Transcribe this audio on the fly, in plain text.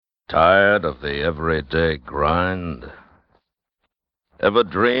Tired of the everyday grind? Ever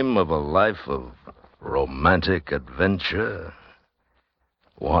dream of a life of romantic adventure?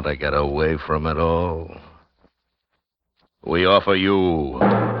 Want to get away from it all? We offer you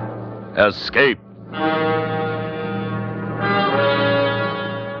Escape.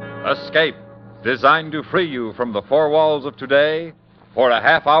 Escape, designed to free you from the four walls of today for a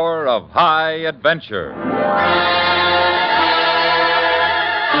half hour of high adventure.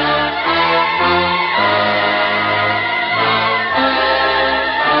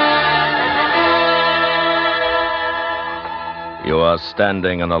 You are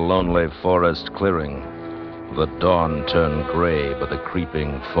standing in a lonely forest clearing. The dawn turned gray by the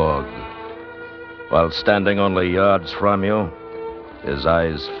creeping fog. While standing only yards from you, his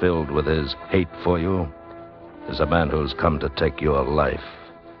eyes filled with his hate for you, is a man who's come to take your life.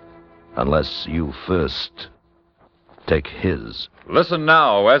 Unless you first take his. Listen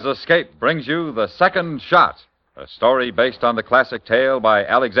now as Escape brings you The Second Shot, a story based on the classic tale by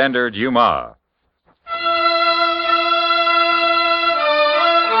Alexander Dumas.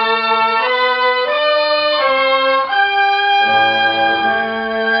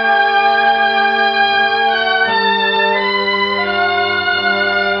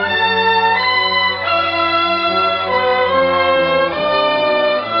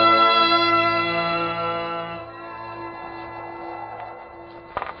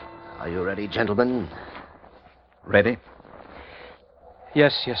 Gentlemen? Ready?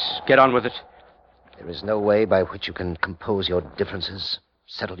 Yes. Get on with it. There is no way by which you can compose your differences,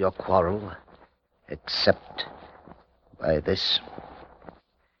 settle your quarrel, except by this.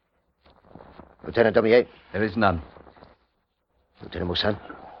 Lieutenant Daumier? There is none. Lieutenant Moussin?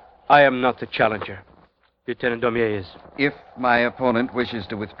 I am not the challenger. Lieutenant Daumier is. If my opponent wishes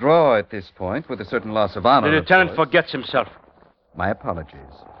to withdraw at this point with a certain loss of honor... The lieutenant forgets himself. My apologies.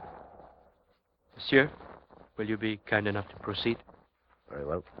 Monsieur, will you be kind enough to proceed? Very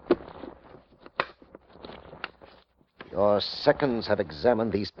well. Your seconds have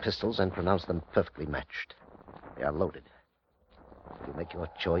examined these pistols and pronounced them perfectly matched. They are loaded. Will you make your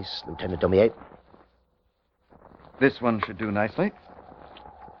choice, Lieutenant Daumier? This one should do nicely.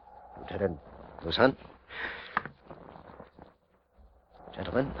 Lieutenant Moussin?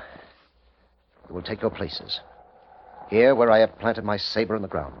 Gentlemen, you will take your places. Here, where I have planted my saber in the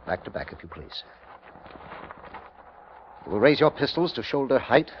ground. Back to back, if you please. You will raise your pistols to shoulder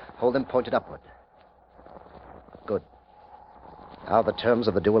height. Hold them pointed upward. Good. Now the terms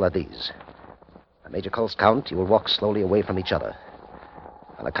of the duel are these. At Major Cole's count, you will walk slowly away from each other.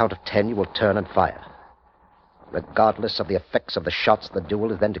 On the count of 10, you will turn and fire. Regardless of the effects of the shots, the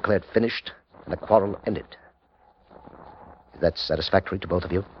duel is then declared finished and the quarrel ended. Is that satisfactory to both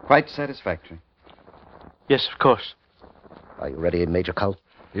of you? Quite satisfactory. Yes, of course. Are you ready, Major Cole?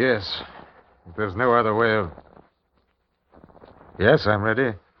 Yes. If there's no other way of... Yes, I'm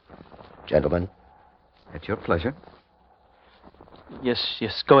ready. Gentlemen? At your pleasure.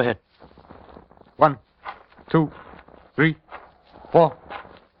 Yes, go ahead. 1, 2, 3, 4,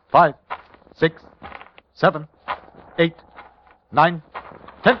 5, 6, 7, 8, 9,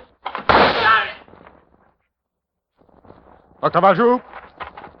 10. Dr. Valjoux,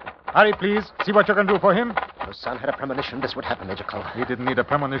 hurry, please. See what you can do for him. Your son had a premonition this would happen, Major Cole. He didn't need a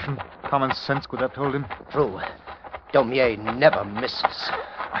premonition. Common sense could have told him. True. Daumier never misses.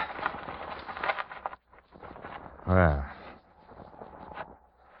 Well.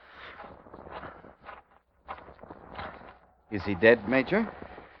 Is he dead, Major?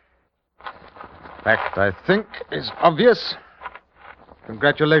 Fact, I think, is obvious.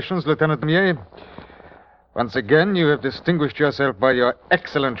 Congratulations, Lieutenant Daumier. Once again, you have distinguished yourself by your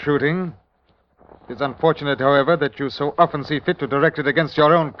excellent shooting. It is unfortunate, however, that you so often see fit to direct it against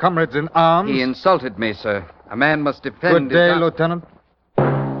your own comrades in arms. He insulted me, sir. A man must defend... Good day, Lieutenant.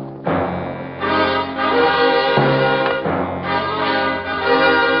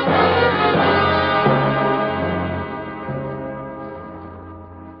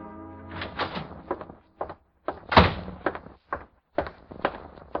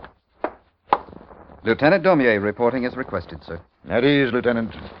 Lieutenant Daumier reporting as requested, sir. At ease,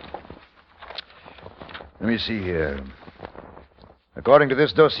 Lieutenant. Let me see here. According to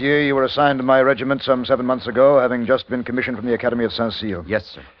this dossier, you were assigned to my regiment some 7 months ago, having just been commissioned from the Academy of Saint-Cyr. Yes,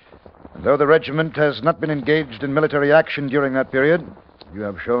 sir. And though the regiment has not been engaged in military action during that period, you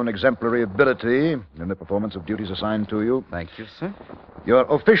have shown exemplary ability in the performance of duties assigned to you. Thank you, sir. Your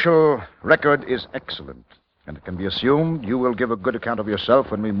official record is excellent, and it can be assumed you will give a good account of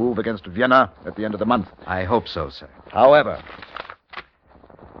yourself when we move against Vienna at the end of the month. I hope so, sir. However,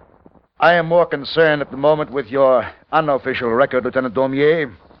 I am more concerned at the moment with your unofficial record, Lieutenant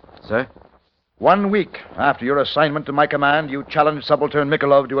Daumier. sir. 1 week after your assignment to my command, you challenged Subaltern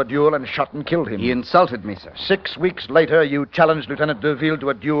Mikolov to a duel and shot and killed him. He insulted me, sir. 6 weeks later, you challenged Lieutenant Deville to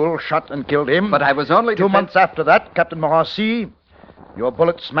a duel, shot and killed him. But I was only 2 months after that, Captain Morancy, your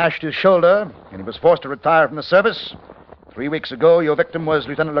bullet smashed his shoulder, and he was forced to retire from the service. 3 weeks ago, your victim was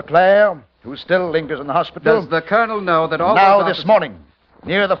Lieutenant Leclerc, who still lingers in the hospital. Does the colonel know that all Now, those this morning,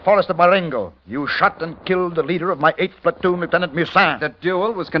 near the forest of Marengo, you shot and killed the leader of my 8th platoon, Lieutenant Musin. The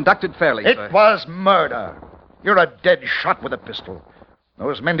duel was conducted fairly, sir. It was murder. You're a dead shot with a pistol.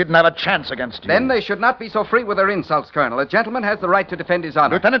 Those men didn't have a chance against you. Then they should not be so free with their insults, Colonel. A gentleman has the right to defend his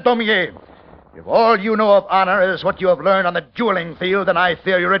honor. Lieutenant Daumier, if all you know of honor is what you have learned on the dueling field, then I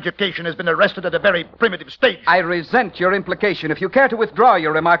fear your education has been arrested at a very primitive stage. I resent your implication. If you care to withdraw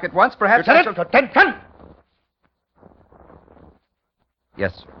your remark at once, perhaps Lieutenant, attention!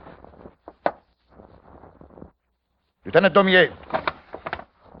 Yes, sir. Lieutenant Daumier,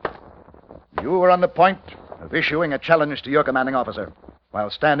 you were on the point of issuing a challenge to your commanding officer while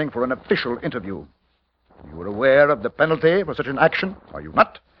standing for an official interview. You were aware of the penalty for such an action, are you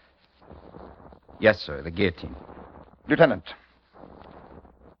not? Yes, sir, the guillotine. Lieutenant,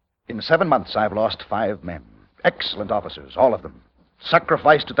 in 7 months I've lost 5 men. Excellent officers, all of them.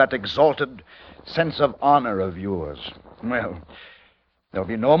 Sacrificed to that exalted sense of honor of yours. Well, there'll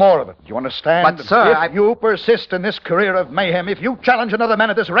be no more of it. You understand? But, sir, if you persist in this career of mayhem, if you challenge another man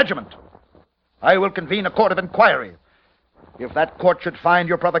at this regiment, I will convene a court of inquiry. If that court should find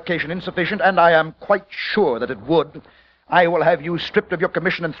your provocation insufficient, and I am quite sure that it would, I will have you stripped of your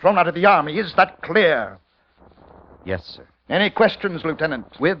commission and thrown out of the army. Is that clear? Yes, sir. Any questions,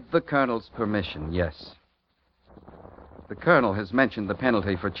 Lieutenant? With the colonel's permission, yes. The colonel has mentioned the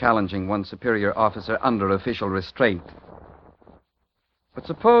penalty for challenging one superior officer under official restraint. But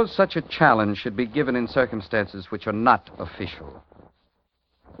suppose such a challenge should be given in circumstances which are not official,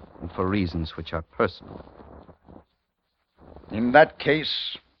 and for reasons which are personal. In that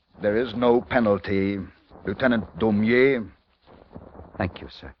case, there is no penalty, Lieutenant Daumier. Thank you,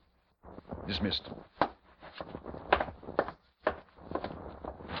 sir. Dismissed.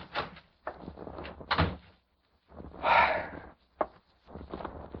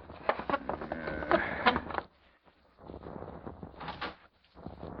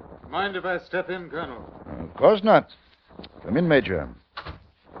 Mind if I step in, Colonel? Of course not. Come in, Major.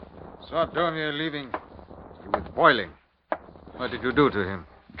 Saw Daumier leaving. He was boiling. What did you do to him?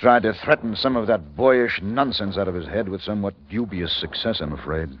 Tried to threaten some of that boyish nonsense out of his head with somewhat dubious success, I'm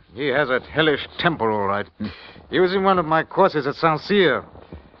afraid. He has a hellish temper, all right. He was in one of my courses at Saint-Cyr.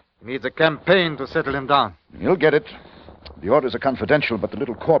 He needs a campaign to settle him down. He'll get it. The orders are confidential, but the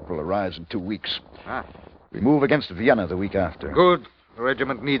little corporal arrives in 2 weeks. Ah. We move against Vienna the week after. Good. The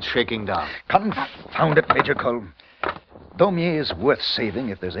regiment needs shaking down. Confound it, Major Cole. Daumier is worth saving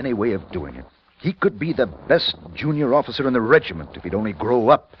if there's any way of doing it. He could be the best junior officer in the regiment if he'd only grow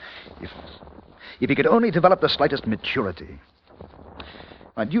up. If he could only develop the slightest maturity.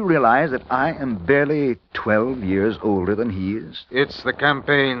 Now, do you realize that I am barely 12 years older than he is? It's the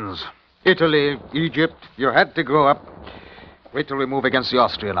campaigns. Italy, Egypt. You had to grow up. Wait till we move against the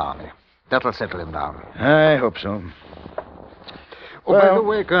Austrian army. That'll settle him down. I hope so. Oh, by the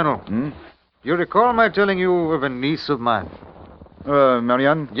way, Colonel. Hmm? You recall my telling you of a niece of mine?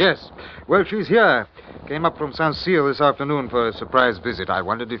 Marianne? Yes. Well, she's here. Came up from Saint-Cyr this afternoon for a surprise visit. I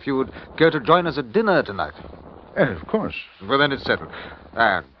wondered if you would care to join us at dinner tonight. Of course. Well, then it's settled.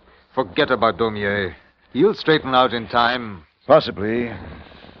 Forget about Daumier. He'll straighten out in time. Possibly.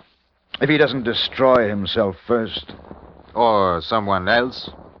 If he doesn't destroy himself first. Or someone else.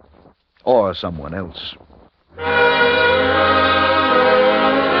 Or someone else.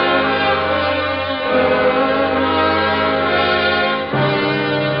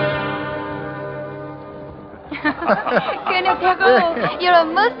 Colonel Perrault, you're a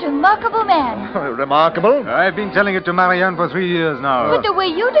most remarkable man. Remarkable? I've been telling it to Marianne for 3 years now. But the way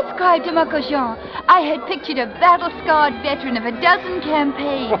you described him, Uncle Jean, I had pictured a battle-scarred veteran of a dozen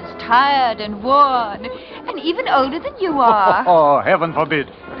campaigns, tired and worn, and even older than you are. Oh, heaven forbid.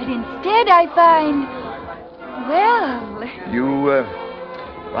 But instead I find, well... You,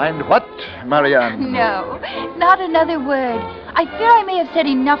 find what, Marianne? No, not another word. I fear I may have said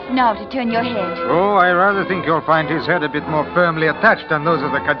enough now to turn your head. Oh, I rather think you'll find his head a bit more firmly attached than those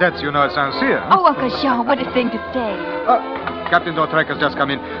of the cadets you know at Saint-Cyr. Oh, Uncle Jean, what a thing to say. Captain D'Autrec has just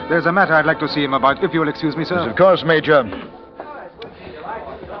come in. There's a matter I'd like to see him about, if you'll excuse me, sir. Yes, of course, Major.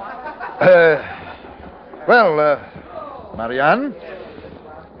 Marianne,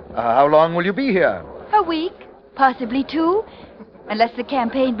 how long will you be here? A week, possibly 2, unless the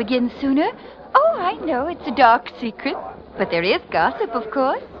campaign begins sooner. Oh, I know, it's a dark secret. But there is gossip, of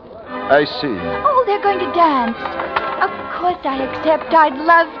course. I see. Oh, they're going to dance. Of course I accept. I'd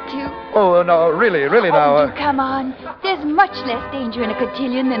love to. Oh, no, really now. Oh, do come on. There's much less danger in a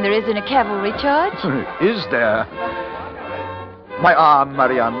cotillion than there is in a cavalry charge. Is there? My arm,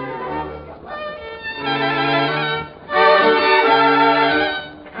 Marianne.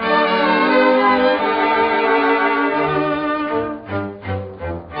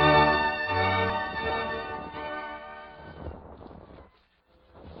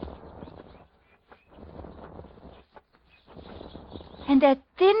 And that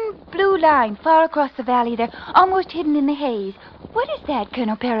thin blue line far across the valley there, almost hidden in the haze. What is that,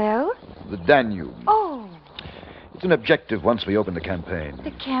 Colonel Perrault? The Danube. Oh, It's an objective once we open the campaign.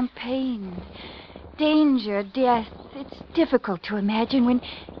 the campaign. Danger, death. It's difficult to imagine when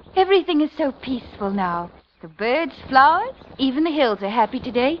everything is so peaceful now. The birds, flowers, even the hills are happy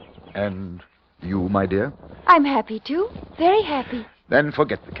today. And you, my dear? I'm happy too. Very happy. Then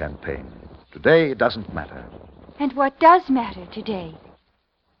forget the campaign. Today it doesn't matter. And what does matter today?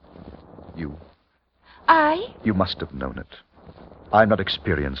 You. I? You must have known it. I'm not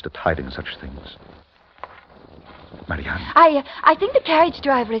experienced at hiding such things. Marianne. I think the carriage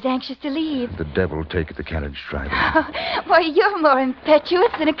driver is anxious to leave. The devil take the carriage driver. Why, you're more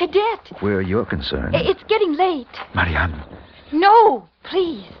impetuous than a cadet. Where you're concerned. It's getting late. Marianne. No,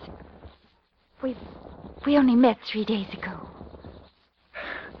 please. We only met 3 days ago.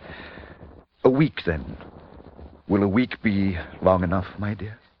 A week, then. Will a week be long enough, my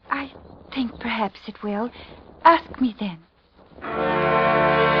dear? I think perhaps it will. Ask me then.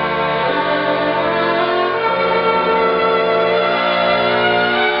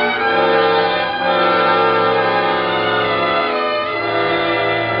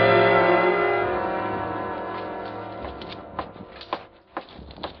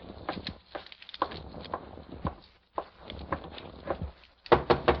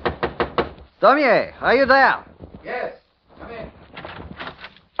 Daumier, are you there? Yes, come in.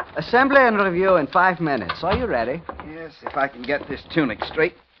 Assembly and review in 5 minutes. Are you ready? Yes, if I can get this tunic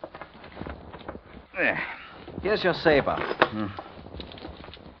straight. There. Here's your saber.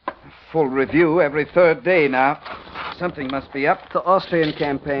 Full review every 3rd day now. Something must be up. The Austrian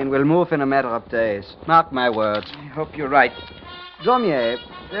campaign will move in a matter of days. Mark my words. I hope you're right. Daumier,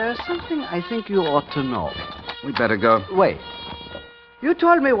 there's something I think you ought to know. We better go. Wait. You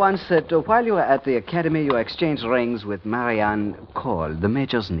told me once that while you were at the academy, you exchanged rings with Marianne Cole, the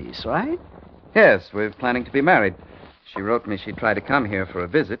major's niece, right? Yes, we're planning to be married. She wrote me she'd try to come here for a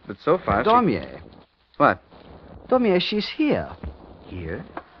visit, but so far Daumier. What? Daumier, she's here. Here?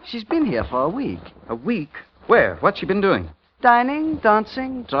 She's been here for a week. A week? Where? What's she been doing? Dining,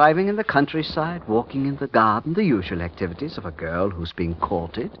 dancing, driving in the countryside, walking in the garden, the usual activities of a girl who's being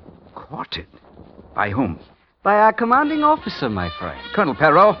courted. Courted? By whom? By our commanding officer, my friend. Colonel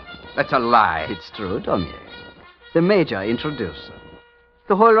Perrault? That's a lie. It's true, Daumier. The major introduced her.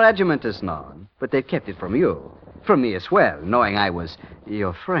 The whole regiment is known, but they've kept it from you. From me as well, knowing I was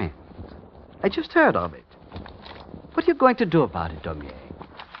your friend. I just heard of it. What are you going to do about it, Daumier?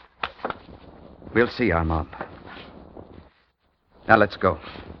 We'll see, Armand. Now let's go.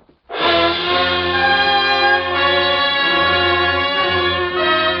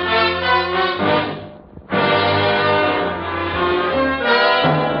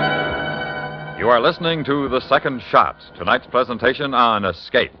 You are listening to The Second Shot, tonight's presentation on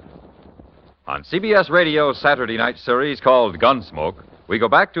Escape. On CBS Radio's Saturday night series called Gunsmoke, we go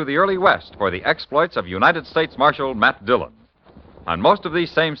back to the early West for the exploits of United States Marshal Matt Dillon. On most of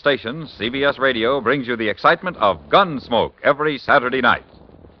these same stations, CBS Radio brings you the excitement of Gunsmoke every Saturday night.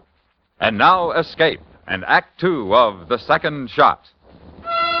 And now, Escape, and Act Two of The Second Shot.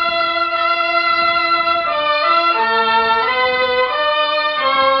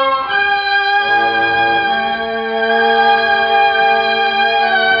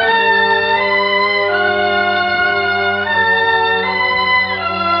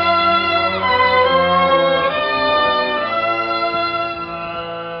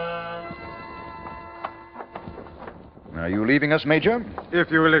 Are you leaving us, Major?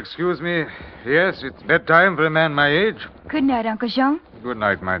 If you will excuse me, yes, it's bedtime for a man my age. Good night, Uncle Jean. Good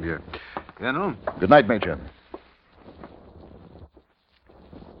night, my dear. General? Good night, Major.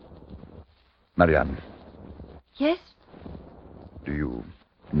 Marianne, Yes? do you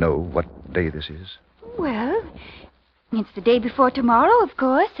know what day this is? Well, it's the day before tomorrow, of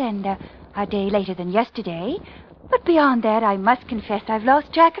course, and a day later than yesterday. But beyond that, I must confess I've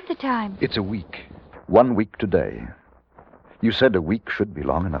lost track of the time. It's a week. 1 week today. You said a week should be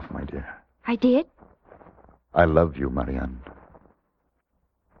long enough, my dear. I did? I love you, Marianne.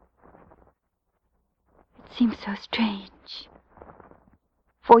 It seems so strange.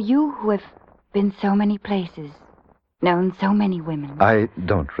 For you who have been so many places, known so many women. I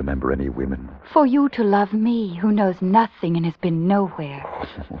don't remember any women. For you to love me, who knows nothing and has been nowhere.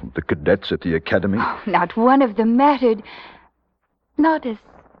 The cadets at the academy. Not one of them mattered. Not as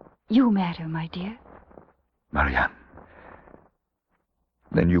you matter, my dear. Marianne.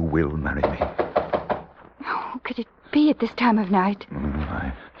 Then you will marry me. Who could it be at this time of night?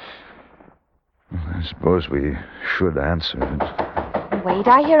 I suppose we should answer it. Wait,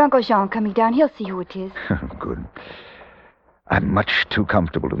 I hear Uncle Jean coming down. He'll see who it is. Good. I'm much too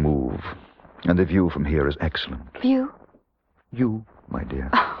comfortable to move. And the view from here is excellent. View? You, my dear.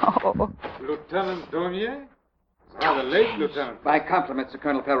 Oh. Lieutenant Daumier? Rather late, Lieutenant. My compliments to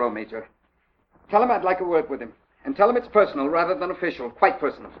Colonel Perrault, Major. Tell him I'd like a word with him. And tell him it's personal rather than official. Quite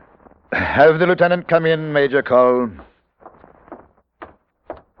personal. Have the lieutenant come in, Major Cole.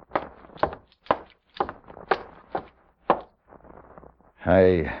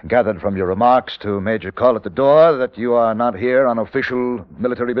 I gathered from your remarks to Major Cole at the door that you are not here on official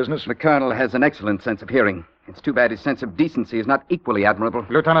military business. The Colonel has an excellent sense of hearing. It's too bad his sense of decency is not equally admirable.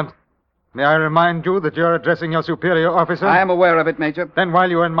 Lieutenant, may I remind you that you're addressing your superior officer? I am aware of it, Major. Then while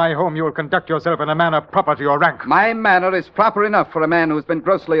you're in my home, you will conduct yourself in a manner proper to your rank. My manner is proper enough for a man who's been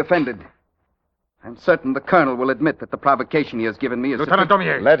grossly offended. I'm certain the Colonel will admit that the provocation he has given me is... Lieutenant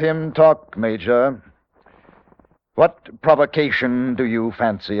Daumier. Let him talk, Major. What provocation do you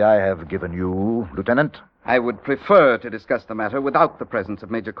fancy I have given you, Lieutenant? I would prefer to discuss the matter without the presence of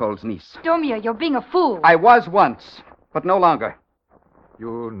Major Cole's niece. Daumier, you're being a fool. I was once, but no longer.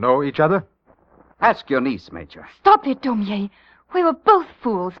 You know each other? Ask your niece, Major. Stop it, Daumier. We were both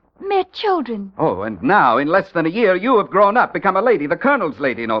fools, mere children. Oh, and now, in less than a year, you have grown up, become a lady, the Colonel's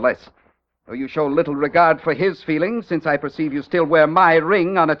lady, no less. Though you show little regard for his feelings, since I perceive you still wear my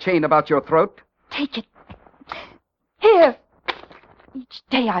ring on a chain about your throat. Take it. Here. Each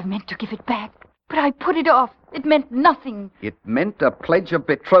day I've meant to give it back, but I put it off. It meant nothing. It meant a pledge of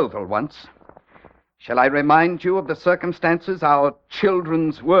betrothal once. Shall I remind you of the circumstances, our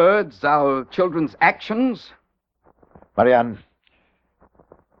children's words, our children's actions? Marianne,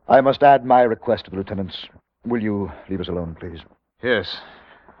 I must add my request to the lieutenant's. Will you leave us alone, please? Yes.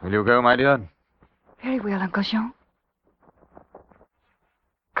 Will you go, my dear? Very well, Uncle Jean.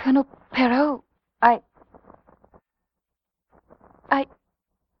 Colonel Perrault,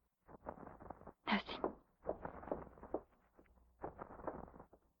 Nothing.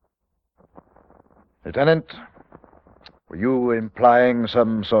 Lieutenant, were you implying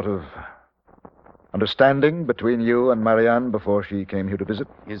some sort of understanding between you and Marianne before she came here to visit?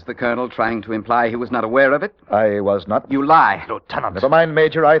 Is the Colonel trying to imply he was not aware of it? I was not. You lie. Lieutenant. Never mind,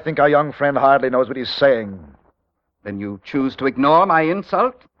 Major. I think our young friend hardly knows what he's saying. Then you choose to ignore my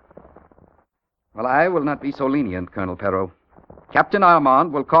insult? Well, I will not be so lenient, Colonel Perrault. Captain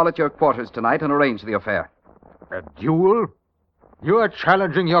Armand will call at your quarters tonight and arrange the affair. A duel? You're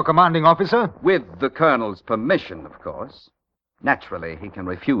challenging your commanding officer? With the Colonel's permission, of course. Naturally, he can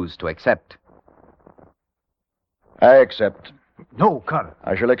refuse to accept. I accept. No, Colonel.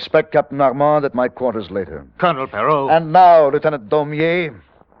 I shall expect Captain Armand at my quarters later. Colonel Perrault. And now, Lieutenant Daumier,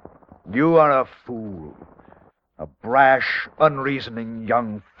 you are a fool. A brash, unreasoning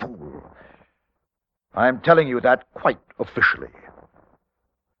young fool. I'm telling you that quite officially.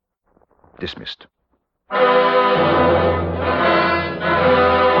 Dismissed.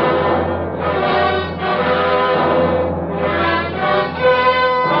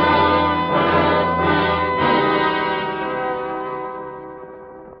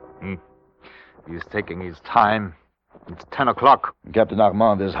 He's taking his time. It's 10 o'clock. Captain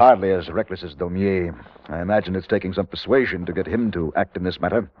Armand is hardly as reckless as Daumier. I imagine it's taking some persuasion to get him to act in this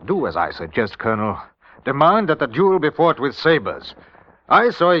matter. Do as I suggest, Colonel. Demand that the duel be fought with sabers. I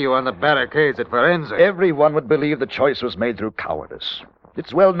saw you on the barricades at Firenze. Everyone would believe the choice was made through cowardice.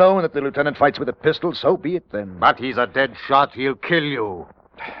 It's well known that the lieutenant fights with a pistol, so be it then. But he's a dead shot. He'll kill you.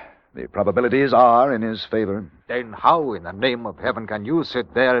 The probabilities are in his favor. Then how in the name of heaven can you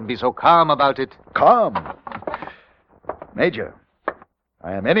sit there and be so calm about it? Calm? Major,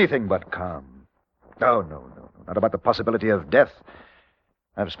 I am anything but calm. No, not about the possibility of death.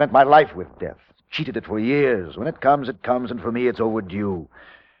 I've spent my life with death. Cheated it for years. When it comes, and for me it's overdue.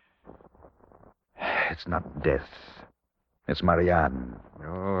 It's not death. It's Marianne.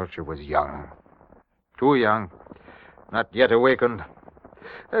 Oh, she was young. Too young. Not yet awakened.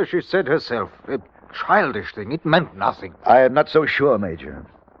 As she said herself, a childish thing. It meant nothing. I am not so sure, Major.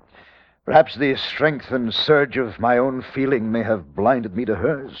 Perhaps the strength and surge of my own feeling may have blinded me to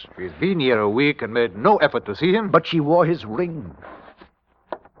hers. She's been here a week and made no effort to see him. But she wore his ring.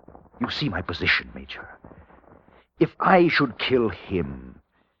 You see my position, Major. If I should kill him,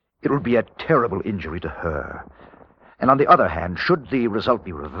 it will be a terrible injury to her. And on the other hand, should the result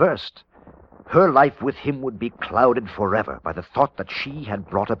be reversed, her life with him would be clouded forever by the thought that she had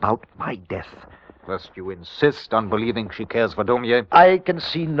brought about my death. Thus you insist on believing she cares for Daumier? I can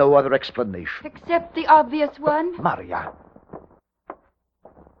see no other explanation. Except the obvious one. Maria.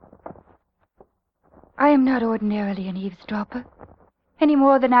 I am not ordinarily an eavesdropper, any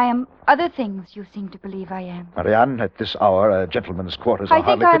more than I am other things you seem to believe I am. Marianne, at this hour, a gentleman's quarters are I think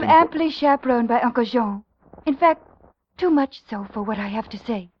hardly I'm fitting for- amply chaperoned by Uncle Jean. In fact, too much so for what I have to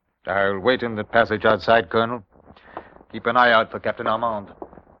say. I'll wait in the passage outside, Colonel. Keep an eye out for Captain Armand.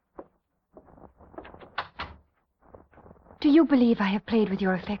 Do you believe I have played with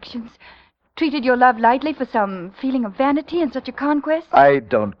your affections? Treated your love lightly for some feeling of vanity in such a conquest? I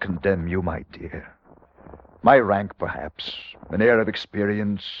don't condemn you, my dear. My rank, perhaps, an air of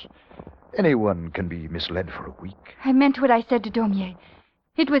experience. Anyone can be misled for a week. I meant what I said to Daumier.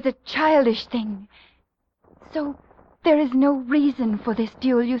 It was a childish thing. So there is no reason for this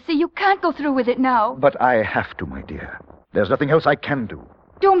duel. You see, you can't go through with it now. But I have to, my dear. There's nothing else I can do.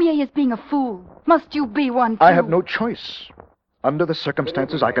 Daumier is being a fool. Must you be one, too? I have no choice. Under the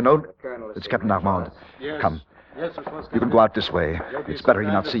circumstances, I can only... It's Captain Armand. Yes. Come. Yes, of course. You can go out this way. It's better he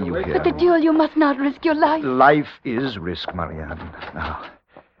not see you here. But the duel, you must not risk your life. Life is risk, Marianne. Now,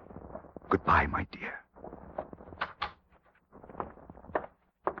 goodbye, my dear.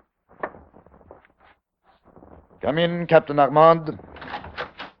 Come in, Captain Armand.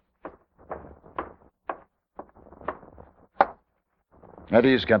 At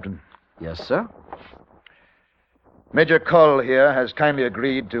ease, Captain. Yes, sir. Major Cull here has kindly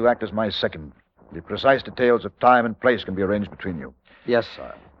agreed to act as my second. The precise details of time and place can be arranged between you. Yes,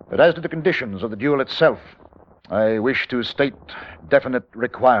 sir. But as to the conditions of the duel itself, I wish to state definite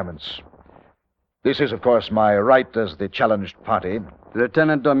requirements. This is, of course, my right as the challenged party.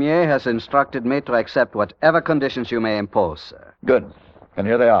 Lieutenant Daumier has instructed me to accept whatever conditions you may impose, sir. Good. And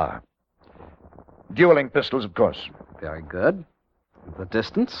here they are. Dueling pistols, of course. Very good. The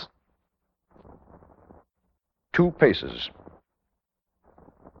distance? 2 paces.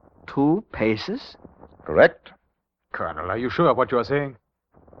 2 paces? Correct? Colonel, are you sure of what you are saying?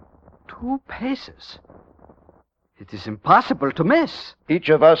 2 paces? It is impossible to miss. Each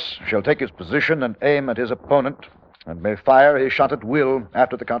of us shall take his position and aim at his opponent, and may fire his shot at will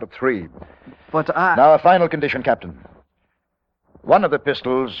after the count of 3. But I... Now, a final condition, Captain. One of the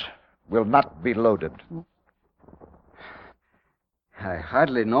pistols will not be loaded. I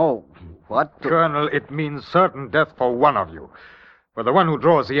hardly know what to... Colonel, it means certain death for one of you. For the one who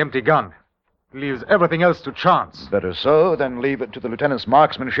draws the empty gun. Leaves everything else to chance. Better so than leave it to the lieutenant's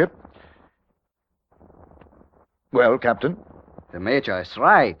marksmanship. Well, Captain? The Major is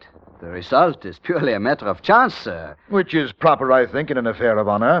right. The result is purely a matter of chance, sir. Which is proper, I think, in an affair of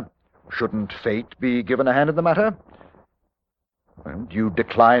honor. Shouldn't fate be given a hand in the matter? Well, do you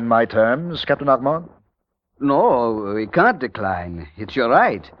decline my terms, Captain Armand? No, we can't decline. It's your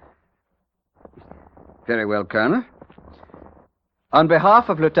right. Very well, Colonel. On behalf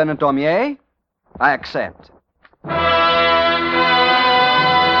of Lieutenant Daumier, I accept.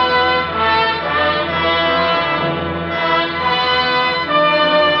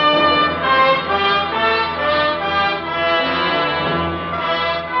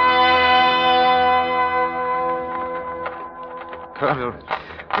 Colonel,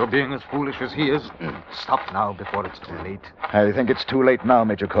 you're being as foolish as he is. Stop now before it's too late. I think it's too late now,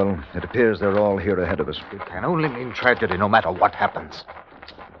 Major Cull. It appears they're all here ahead of us. It can only mean tragedy no matter what happens.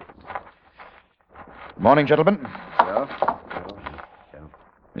 Morning, gentlemen. Yeah.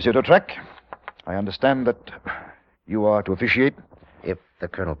 Monsieur Dautrec, I understand that you are to officiate. If the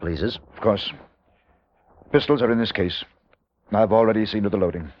colonel pleases. Of course. Pistols are in this case. I've already seen to the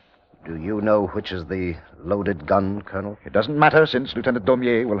loading. Do you know which is the loaded gun, Colonel? It doesn't matter, since Lieutenant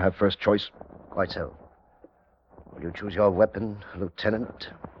Daumier will have first choice. Quite so. Will you choose your weapon, Lieutenant?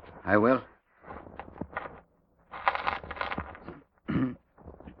 I will.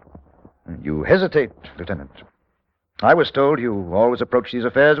 You hesitate, Lieutenant. I was told you always approach these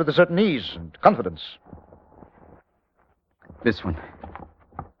affairs with a certain ease and confidence. This one.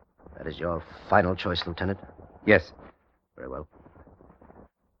 That is your final choice, Lieutenant? Yes. Very well.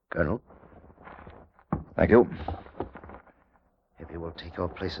 Colonel, Thank you. if you will take your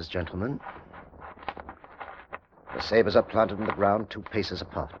places, gentlemen. The sabers are planted in the ground 2 paces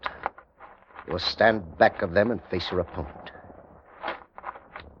apart. You will stand back of them and face your opponent.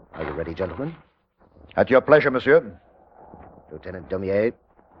 Are you ready, gentlemen? At your pleasure, monsieur. Lieutenant Daumier,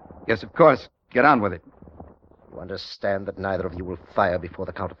 Yes, of course. Get on with it. you understand that neither of you will fire before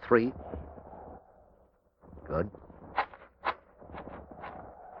the count of 3? Good.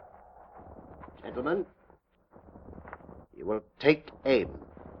 Gentlemen, you will take aim.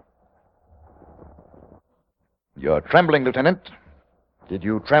 You're trembling, Lieutenant. Did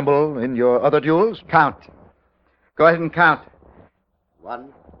you tremble in your other duels? Count. Go ahead and count.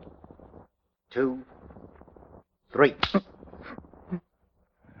 1, 2, 3.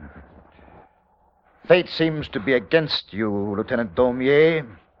 Fate seems to be against you, Lieutenant Daumier.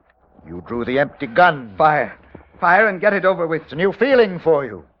 You drew the empty gun. Fire. Fire and get it over with. It's a new feeling for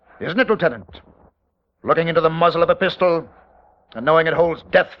you, isn't it, Lieutenant? Looking into the muzzle of a pistol and knowing it holds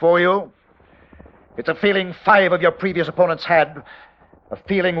death for you. It's a feeling 5 of your previous opponents had. A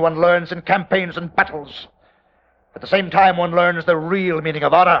feeling one learns in campaigns and battles. At the same time, one learns the real meaning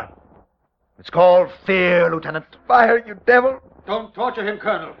of honor. It's called fear, Lieutenant. Fire, you devil. Don't torture him,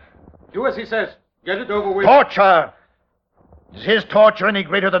 Colonel. Do as he says. Get it over with. Torture! Is his torture any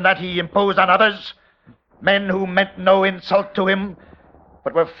greater than that he imposed on others? Men who meant no insult to him,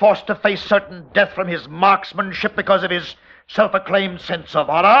 but were forced to face certain death from his marksmanship because of his self-acclaimed sense of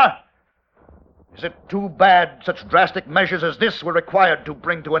honor? Is it too bad such drastic measures as this were required to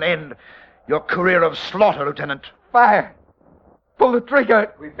bring to an end your career of slaughter, Lieutenant? Fire. Pull the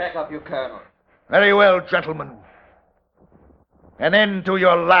trigger. We back up you, Colonel. Very well, gentlemen. An end to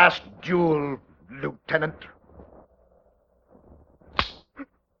your last duel, Lieutenant.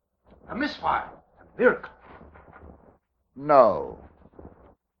 A misfire. A miracle. No.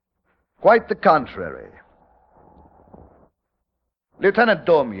 Quite the contrary. Lieutenant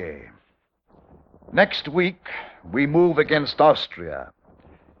Daumier, next week we move against Austria,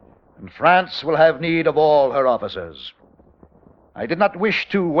 and France will have need of all her officers. I did not wish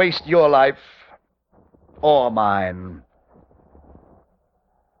to waste your life or mine.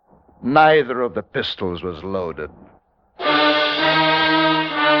 Neither of the pistols was loaded.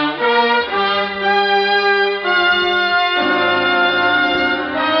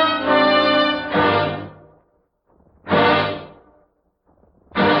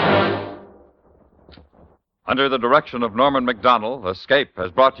 Under the direction of Norman Macdonnell, Escape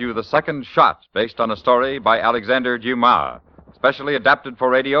has brought you The Second Shot, based on a story by Alexander Dumas, specially adapted for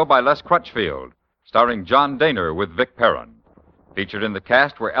radio by Les Crutchfield, starring John Daner with Vic Perrin. Featured in the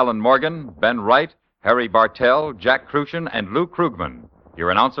cast were Ellen Morgan, Ben Wright, Harry Bartell, Jack Crucian, and Lou Krugman. Your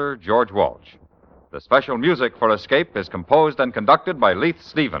announcer, George Walsh. The special music for Escape is composed and conducted by Leith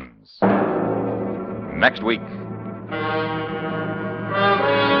Stevens. Next week.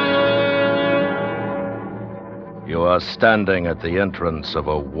 You are standing at the entrance of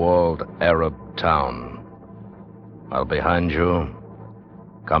a walled Arab town. While behind you,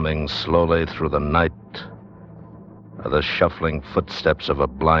 coming slowly through the night, are the shuffling footsteps of a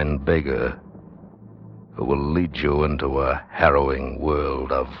blind beggar who will lead you into a harrowing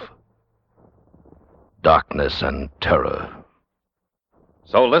world of darkness and terror.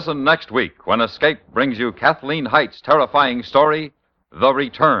 So listen next week when Escape brings you Kathleen Height's terrifying story, The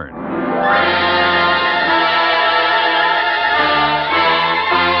Return.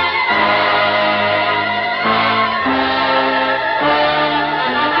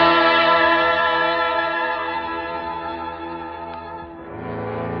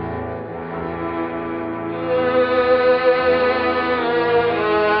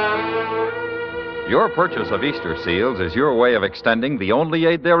 Your purchase of Easter seals is your way of extending the only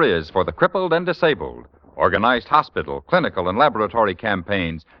aid there is for the crippled and disabled. Organized hospital, clinical, and laboratory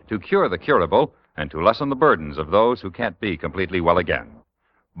campaigns to cure the curable and to lessen the burdens of those who can't be completely well again.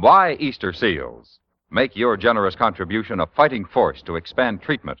 Buy Easter seals. Make your generous contribution a fighting force to expand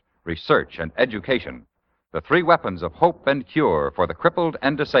treatment, research, and education. The 3 weapons of hope and cure for the crippled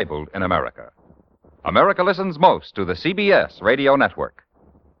and disabled in America. America listens most to the CBS Radio Network.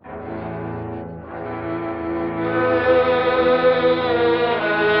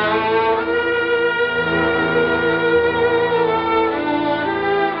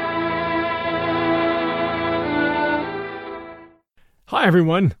 Hi,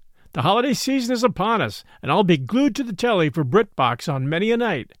 everyone. The holiday season is upon us, and I'll be glued to the telly for BritBox on many a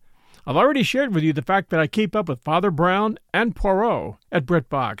night. I've already shared with you the fact that I keep up with Father Brown and Poirot at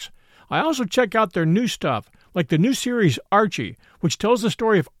BritBox. I also check out their new stuff, like the new series Archie, which tells the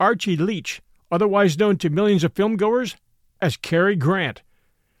story of Archie Leach, otherwise known to millions of filmgoers as Cary Grant.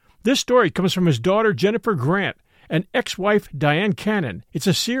 This story comes from his daughter Jennifer Grant and ex-wife Diane Cannon. It's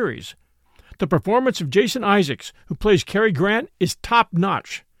a series. The performance of Jason Isaacs, who plays Cary Grant, is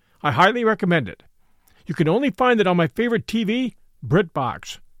top-notch. I highly recommend it. You can only find it on my favorite TV,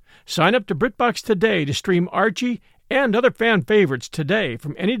 BritBox. Sign up to BritBox today to stream Archie and other fan favorites today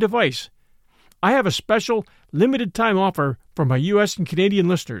from any device. I have a special limited-time offer for my U.S. and Canadian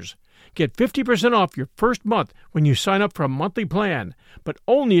listeners. Get 50% off your first month when you sign up for a monthly plan, but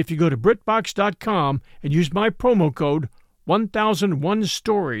only if you go to BritBox.com and use my promo code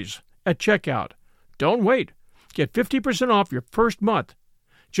 1001stories at checkout. Don't wait. Get 50% off your first month.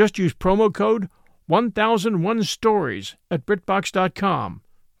 Just use promo code 1001stories at BritBox.com.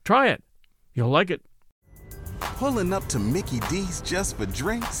 Try it. You'll like it. Pulling up to Mickey D's just for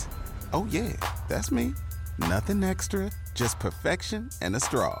drinks? Oh yeah, that's me. Nothing extra, just perfection and a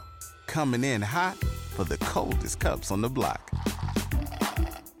straw. Coming in hot for the coldest cups on the block.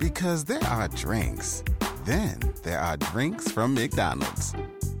 Because there are drinks. Then there are drinks from McDonald's.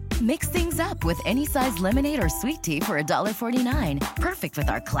 Mix things up with any size lemonade or sweet tea for $1.49. Perfect with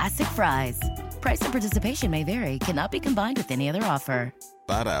our classic fries. Price and participation may vary. Cannot be combined with any other offer.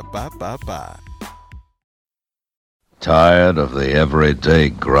 Ba-da-ba-ba-ba. Tired of the everyday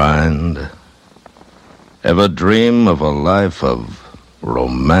grind? Ever dream of a life of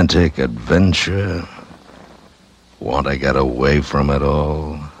romantic adventure? Want to get away from it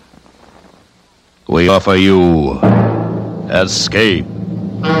all? We offer you Escape.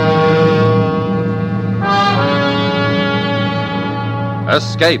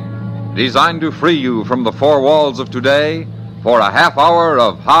 Escape, designed to free you from the four walls of today for a half hour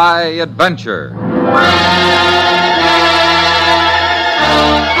of high adventure.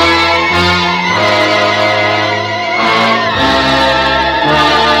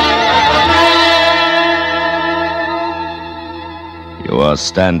 You are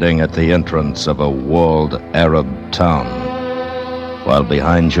standing at the entrance of a walled Arab town, while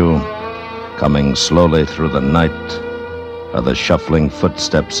behind you, coming slowly through the night, are the shuffling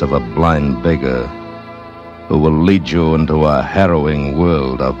footsteps of a blind beggar who will lead you into a harrowing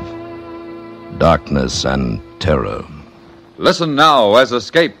world of darkness and terror. Listen now as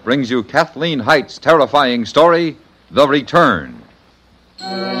Escape brings you Kathleen Height's terrifying story, The Return.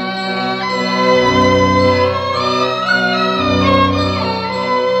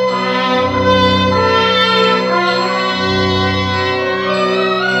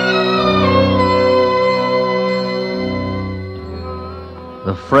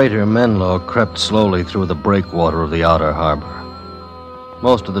 The freighter Menlo crept slowly through the breakwater of the outer harbor.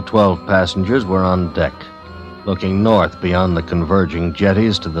 Most of the 12 passengers were on deck, looking north beyond the converging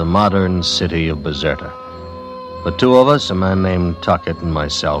jetties to the modern city of Bizerta. The two of us, a man named Tuckett and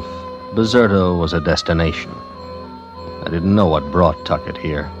myself, Bizerta was a destination. I didn't know what brought Tuckett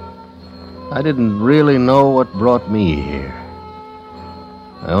here. I didn't really know what brought me here.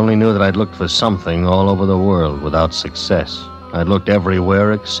 I only knew that I'd looked for something all over the world without success. I'd looked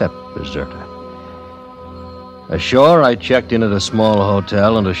everywhere except Bizerta. Ashore, I checked in at a small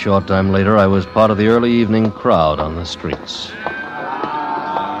hotel, and a short time later, I was part of the early evening crowd on the streets.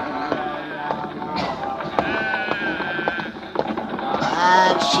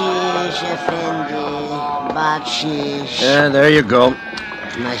 Bakshish, Effendi. Bakshish. Yeah, there you go.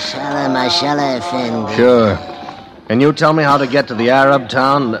 Mashallah, Effendi. Sure. Can you tell me how to get to the Arab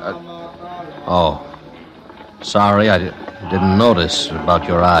town? Oh. Sorry, I didn't notice about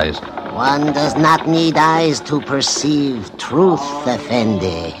your eyes. One does not need eyes to perceive truth,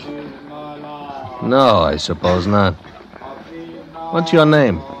 Effendi. No, I suppose not. What's your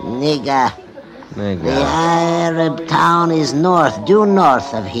name? Nigga. The Arab town is due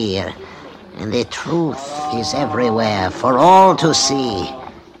north of here. And the truth is everywhere for all to see,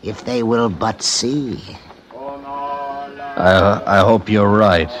 if they will but see. I hope you're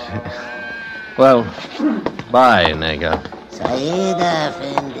right. Well, bye, nigga. Saida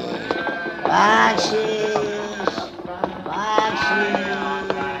Effendi. Bakshish.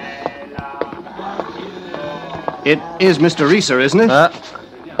 It is Mr. Reeser, isn't it?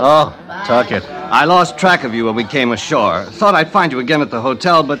 Oh, Tuckett. I lost track of you when we came ashore. Thought I'd find you again at the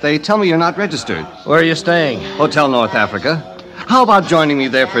hotel, but they tell me you're not registered. Where are you staying? Hotel North Africa. How about joining me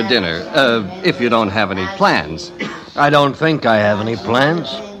there for dinner, if you don't have any plans? I don't think I have any plans.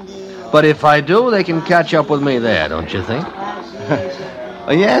 But if I do, they can catch up with me there, don't you think?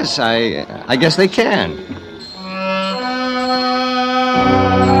 Yes, I guess they can.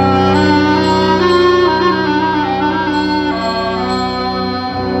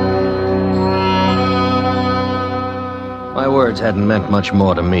 My words hadn't meant much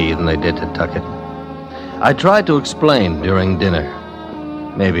more to me than they did to Tuckett. I tried to explain during dinner.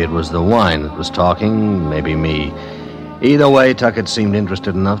 Maybe it was the wine that was talking, maybe me. Either way, Tuckett seemed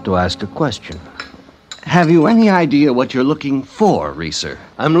interested enough to ask a question. Have you any idea what you're looking for, Reeser?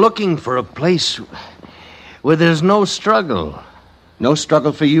 I'm looking for a place where there's no struggle. No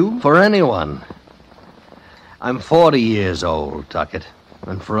struggle for you? For anyone. I'm 40 years old, Tuckett.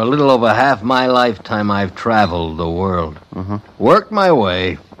 And for a little over half my lifetime, I've traveled the world. Worked my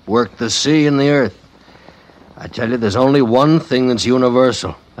way, worked the sea and the earth. I tell you, there's only one thing that's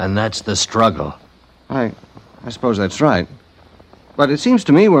universal, and that's the struggle. I suppose that's right. But it seems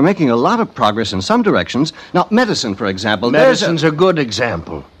to me we're making a lot of progress in some directions. Now, medicine, for example. Medicine's a good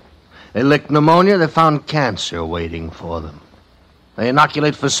example. They licked pneumonia, they found cancer waiting for them. They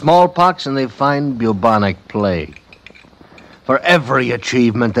inoculate for smallpox, and they find bubonic plague. For every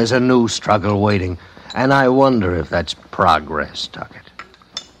achievement, there's a new struggle waiting. And I wonder if that's progress, Tuckett.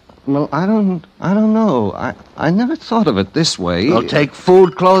 Well, I don't know. I never thought of it this way. Well, take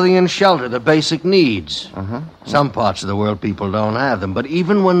food, clothing, and shelter, the basic needs. Uh-huh. Some parts of the world, people don't have them. But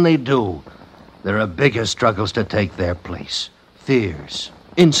even when they do, there are bigger struggles to take their place. Fears,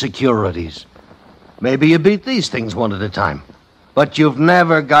 insecurities. Maybe you beat these things one at a time. But you've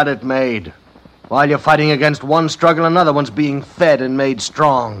never got it made. While you're fighting against one struggle, another one's being fed and made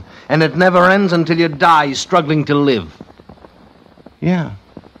strong. And it never ends until you die struggling to live. Yeah.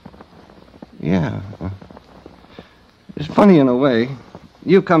 It's funny in a way.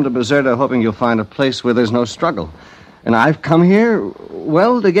 You've come to Bizerta hoping you'll find a place where there's no struggle. And I've come here,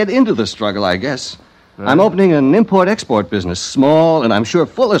 well, to get into the struggle, I guess. I'm opening an import-export business, small and I'm sure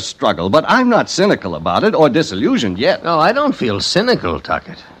full of struggle, but I'm not cynical about it or disillusioned yet. No, I don't feel cynical,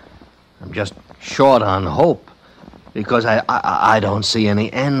 Tuckett. I'm just short on hope because I don't see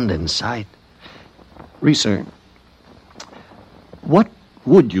any end in sight. Reeser, what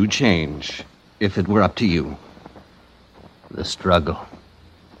would you change if it were up to you? The struggle.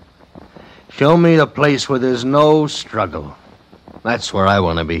 Show me a place where there's no struggle. That's where I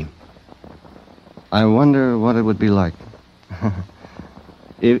want to be. I wonder what it would be like.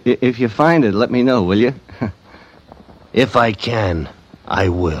 If you find it, let me know, will you? If I can, I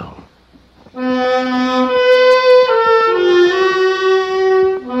will.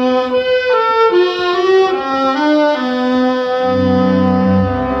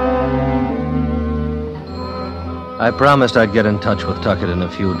 I promised I'd get in touch with Tuckett in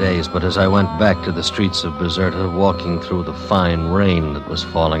a few days, but as I went back to the streets of Bizerta, walking through the fine rain that was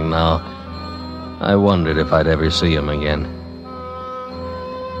falling now, I wondered if I'd ever see him again.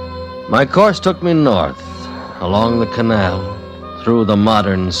 My course took me north, along the canal, through the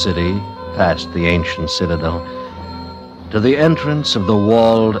modern city, past the ancient citadel, to the entrance of the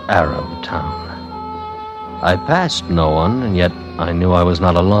walled Arab town. I passed no one, and yet I knew I was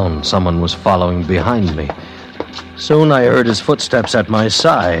not alone. Someone was following behind me. Soon I heard his footsteps at my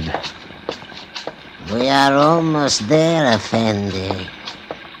side. We are almost there, Effendi.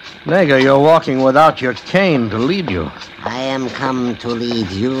 Nega, you're walking without your cane to lead you. I am come to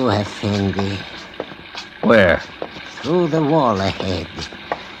lead you, Effendi. Where? Through the wall ahead.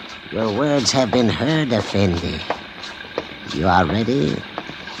 Your words have been heard, Effendi. You are ready?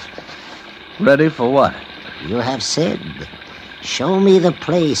 Ready for what? You have said, show me the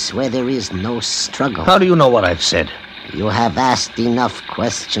place where there is no struggle. How do you know what I've said? You have asked enough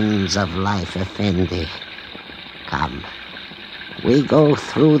questions of life, Effendi. Come. We go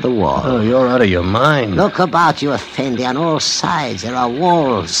through the wall. Oh, you're out of your mind. Look about you, Effendi. On all sides there are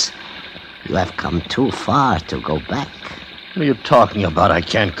walls. You have come too far to go back. What are you talking about? I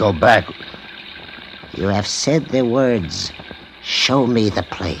can't go back. You have said the words, show me the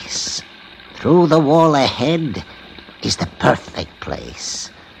place. Through the wall ahead is the perfect place.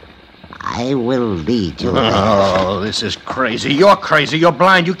 I will lead you there. Oh, this is crazy. You're crazy. You're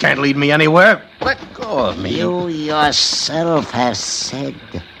blind. You can't lead me anywhere. Let go of me. You yourself have said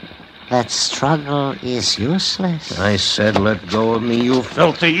that struggle is useless. I said let go of me, you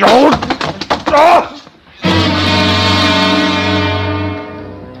filthy old... Oh!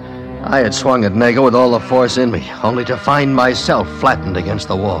 I had swung at Nega with all the force in me, only to find myself flattened against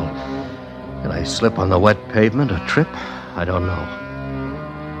the wall. Did I slip on the wet pavement or trip? I don't know.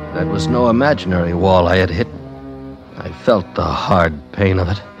 That was no imaginary wall I had hit. I felt the hard pain of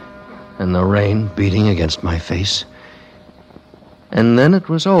it, and the rain beating against my face. And then it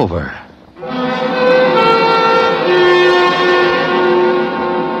was over.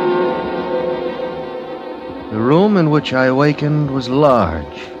 The room in which I awakened was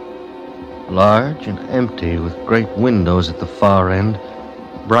large. Large and empty, with great windows at the far end,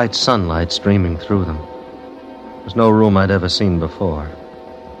 bright sunlight streaming through them. It was no room I'd ever seen before.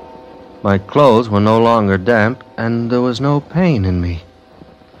 My clothes were no longer damp, and there was no pain in me.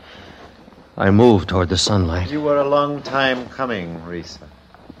 I moved toward the sunlight. You were a long time coming, Risa.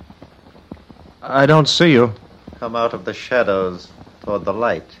 I don't see you. Come out of the shadows toward the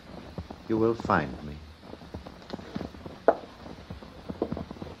light. You will find me.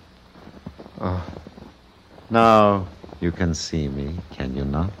 Oh. Now you can see me, can you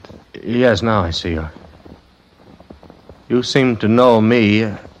not? Yes, now I see you. You seem to know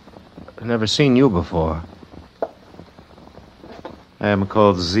me, I've never seen you before. I am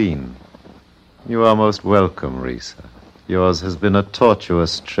called Zine. You are most welcome, Risa. Yours has been a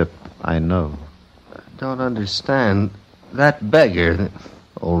tortuous trip, I know. I don't understand. That beggar, the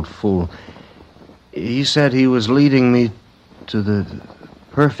old fool, he said he was leading me to the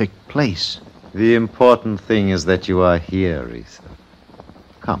perfect place. The important thing is that you are here, Risa.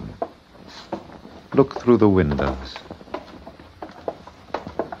 Come. Look through the windows.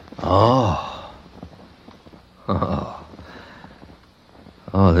 Oh.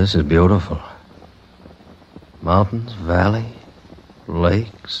 Oh, this is beautiful. Mountains, valley,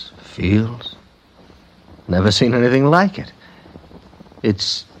 lakes, fields. Never seen anything like it.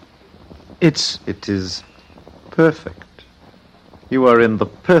 It is perfect. You are in the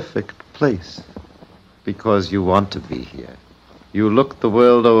perfect place because you want to be here. You look the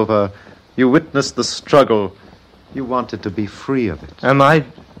world over. You witness the struggle. You wanted to be free of it. Am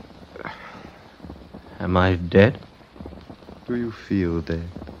I dead? Do you feel dead?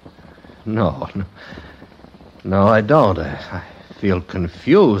 No, I don't. I feel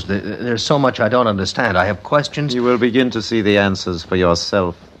confused. There's so much I don't understand. I have questions. You will begin to see the answers for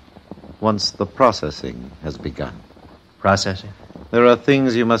yourself once the processing has begun. Processing? There are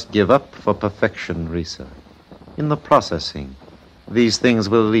things you must give up for perfection, Risa. In the processing, these things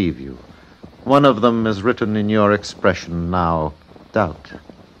will leave you. One of them is written in your expression now, doubt.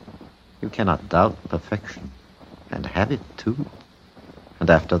 You cannot doubt perfection, and have it too. And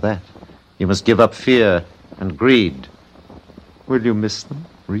after that, you must give up fear and greed. Will you miss them,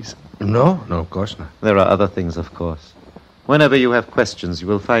 Risa? No, of course not. There are other things, of course. Whenever you have questions, you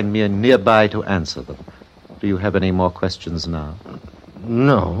will find me nearby to answer them. Do you have any more questions now?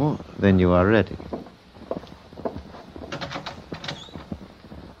 No. Then you are ready.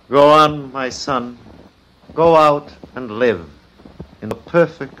 Go on, my son. Go out and live in the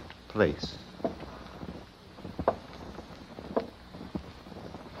perfect place.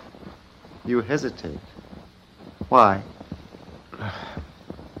 You hesitate. Why?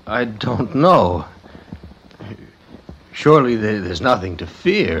 I don't know. Surely there's nothing to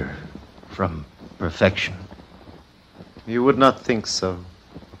fear from perfection. You would not think so,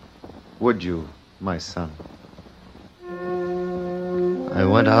 would you, my son? I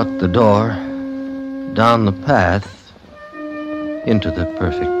went out the door, down the path, into the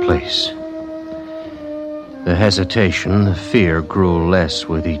perfect place. The hesitation, the fear grew less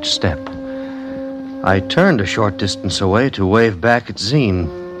with each step. I turned a short distance away to wave back at Zine,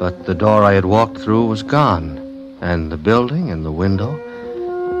 but the door I had walked through was gone, and the building and the window,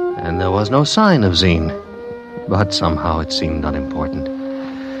 and there was no sign of Zine. But somehow it seemed unimportant.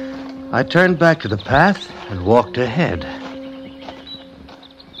 I turned back to the path and walked ahead.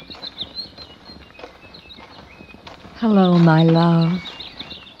 Hello, my love.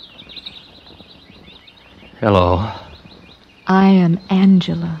 Hello. I am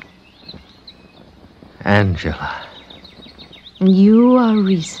Angela. Angela. You are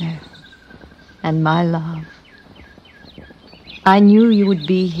Risa, and my love. I knew you would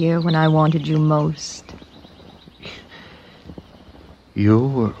be here when I wanted you most.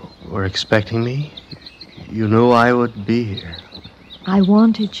 You were expecting me? You knew I would be here. I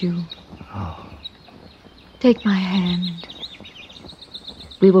wanted you. Oh. Take my hand.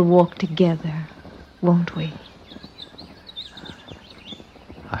 We will walk together, won't we?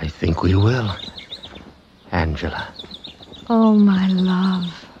 I think we will, Angela. Oh, my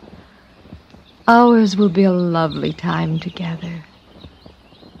love. Ours will be a lovely time together.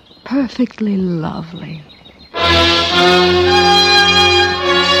 Perfectly lovely.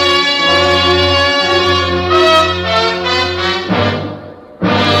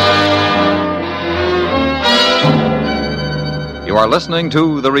 You are listening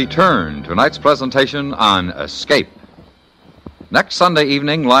to The Return, tonight's presentation on Escape. Next Sunday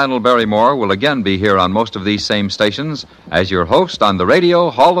evening, Lionel Barrymore will again be here on most of these same stations as your host on the Radio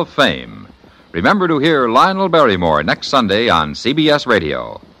Hall of Fame. Remember to hear Lionel Barrymore next Sunday on CBS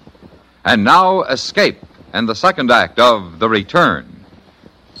Radio. And now, Escape and the second act of The Return.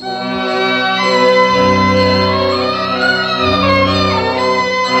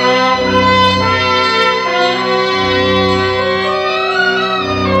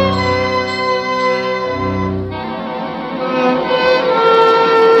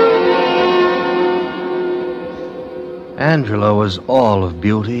 Angela was all of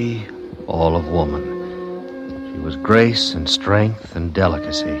beauty, all of woman. She was grace and strength and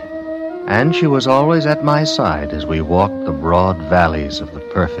delicacy. And she was always at my side as we walked the broad valleys of the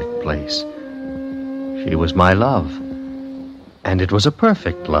perfect place. She was my love, and it was a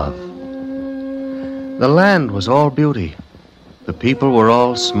perfect love. The land was all beauty, The people were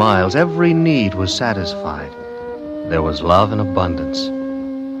all smiles. Every need was satisfied. There was love in abundance.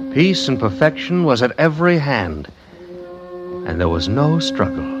 Peace and perfection was at every hand. And there was no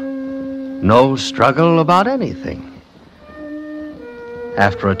struggle. No struggle about anything.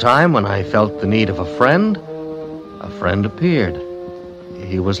 After a time, when I felt the need of a friend appeared.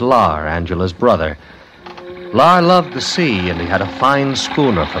 He was Lar, Angela's brother. Lar loved the sea, and he had a fine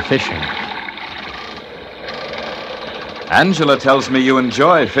schooner for fishing. Angela tells me you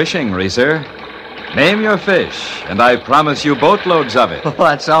enjoy fishing, Reeser. Name your fish, and I promise you boatloads of it. Oh,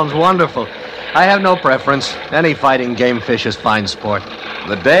 that sounds wonderful. I have no preference. Any fighting game fish is fine sport.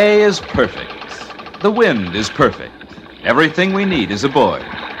 The day is perfect. The wind is perfect. Everything we need is aboard.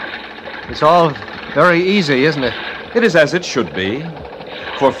 It's all very easy, isn't it? It is as it should be.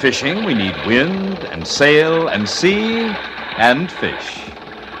 For fishing, we need wind and sail and sea and fish.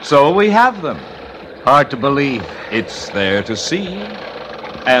 So we have them. Hard to believe. It's there to see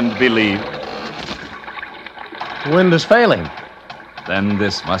and believe. The wind is failing. Then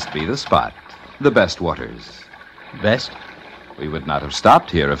this must be the spot. The best waters. Best? We would not have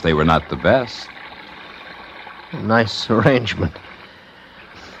stopped here if they were not the best. Nice arrangement.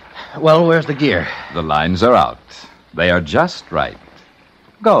 Well, where's the gear? The lines are out. They are just right.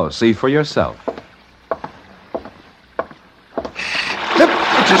 Go, see for yourself. It's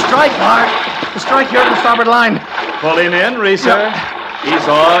a strike, Lar. A strike here at the starboard line. Pull him in, Reeser. He's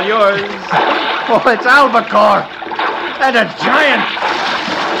all yours. Oh, it's albacore. And a giant.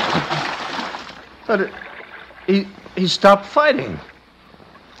 But he stopped fighting.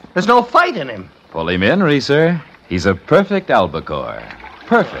 There's no fight in him. Pull him in, Reeser. He's a perfect albacore.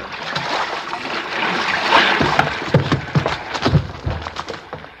 Perfect.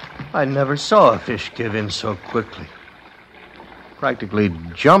 I never saw a fish give in so quickly. Practically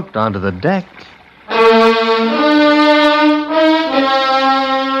jumped onto the deck.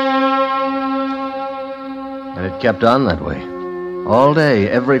 And it kept on that way. All day,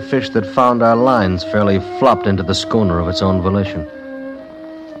 every fish that found our lines fairly flopped into the schooner of its own volition.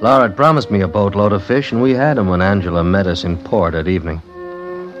 Lar had promised me a boatload of fish, and we had them when Angela met us in port at evening.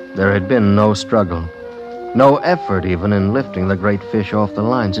 There had been no struggle, no effort even in lifting the great fish off the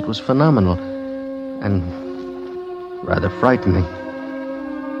lines. It was phenomenal and rather frightening.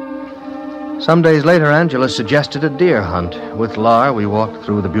 Some days later, Angela suggested a deer hunt. With Lar, we walked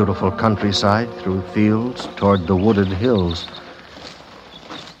through the beautiful countryside, through fields, toward the wooded hills.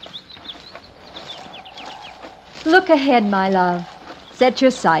 Look ahead, my love. Set your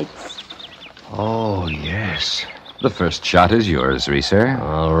sights. Oh, yes. The first shot is yours, Reeser.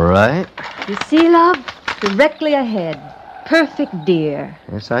 All right. You see, love? Directly ahead. Perfect deer.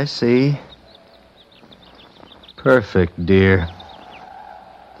 Yes, I see. Perfect deer.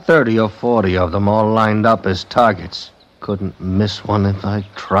 30 or 40 of them all lined up as targets. Couldn't miss one if I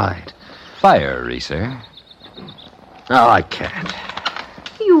tried. Fire, Reeser. Oh, I can't.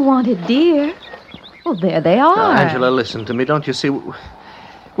 You wanted deer. Well, there they are. Now, Angela, listen to me. Don't you see?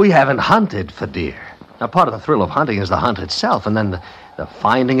 We haven't hunted for deer. Now, part of the thrill of hunting is the hunt itself, and then the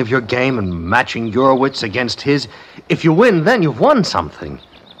finding of your game and matching your wits against his. If you win, then you've won something.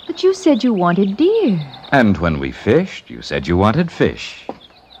 But you said you wanted deer. And when we fished, you said you wanted fish.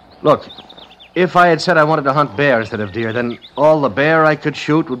 Look, if I had said I wanted to hunt bear instead of deer, then all the bear I could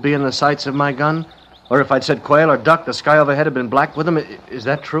shoot would be in the sights of my gun? Or if I'd said quail or duck, the sky overhead had been black with them. Is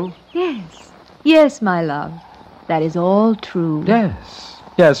that true? Yes. Yes, my love. That is all true. Yes.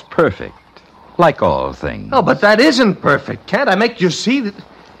 Yes, perfect. Like all things. Oh, but that isn't perfect. Can't I make you see that?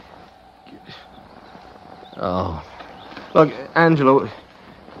 Oh. Look, Angela,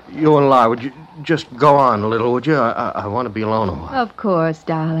 you and Lar, would you just go on a little, would you? I want to be alone a while. Of course,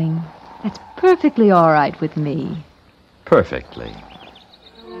 darling. That's perfectly all right with me. Perfectly.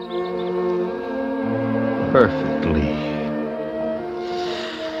 Perfectly.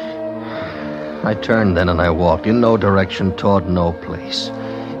 I turned then and I walked in no direction toward no place.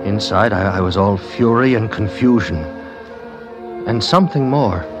 Inside, I was all fury and confusion. And something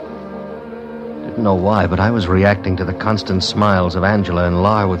more. Didn't know why, but I was reacting to the constant smiles of Angela and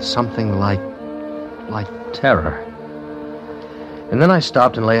Lar with something like terror. And then I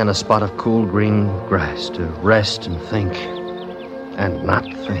stopped and lay on a spot of cool green grass to rest and think. And not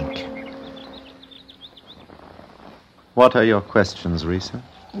think. What are your questions, Reeser?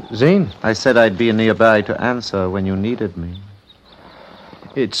 Zine? I said I'd be nearby to answer when you needed me.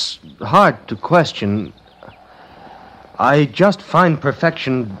 It's hard to question. I just find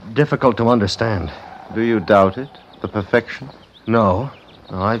perfection difficult to understand. Do you doubt it? The perfection? No.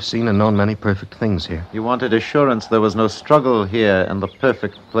 I've seen and known many perfect things here. You wanted assurance there was no struggle here in the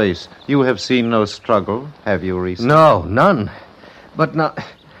perfect place. You have seen no struggle, have you, Reeser? No, none. But now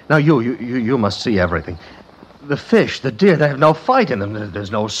you must see everything. The fish, the deer, they have no fight in them.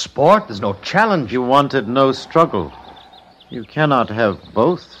 There's no sport, there's no challenge. You wanted no struggle. You cannot have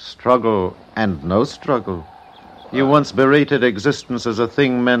both struggle and no struggle. You once berated existence as a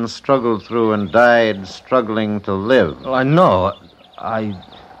thing men struggled through and died struggling to live. Well, I know.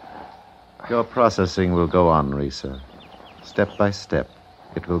 Your processing will go on, Risa. Step by step,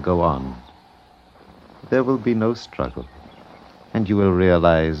 it will go on. There will be no struggle. And you will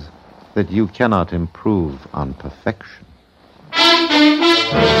realize that you cannot improve on perfection.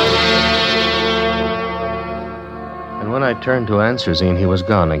 And when I turned to answer Zine, he was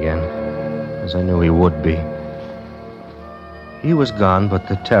gone again, as I knew he would be. He was gone, but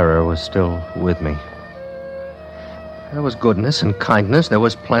the terror was still with me. There was goodness and kindness. There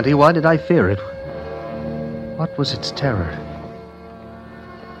was plenty. Why did I fear it? What was its terror?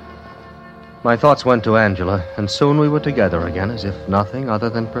 My thoughts went to Angela, and soon we were together again, as if nothing other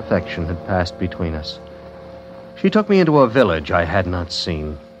than perfection had passed between us. She took me into a village I had not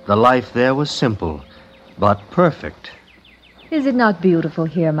seen. The life there was simple, but perfect. Is it not beautiful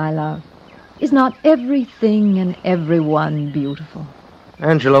here, my love? Is not everything and everyone beautiful?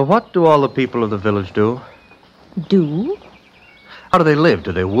 Angela, what do all the people of the village do? Do? How do they live?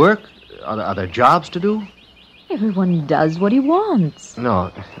 Do they work? Are there jobs to do? Everyone does what he wants.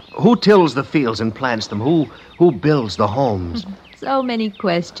 No. Who tills the fields and plants them? Who builds the homes? So many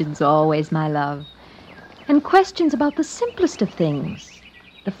questions always, my love. And questions about the simplest of things.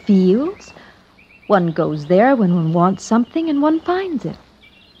 The fields. One goes there when one wants something and one finds it.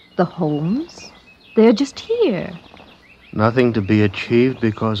 The homes. They're just here. Nothing to be achieved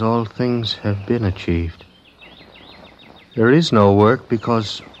because all things have been achieved. There is no work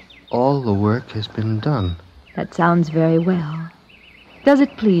because all the work has been done. That sounds very well. Does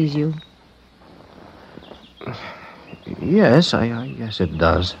it please you? Yes, I guess it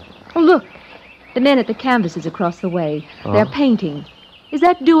does. Oh, look. The men at the canvases across the way. Oh. They're painting. Is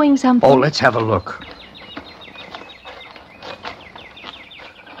that doing something? Oh, let's have a look.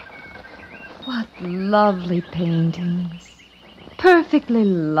 What lovely paintings. Perfectly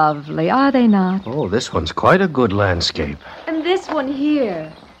lovely, are they not? Oh, this one's quite a good landscape. And this one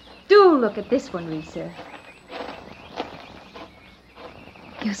here. Do look at this one, Risa.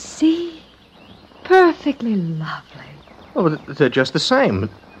 You see? Perfectly lovely. Oh, they're just the same.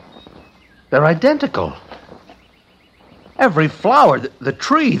 They're identical. Every flower, the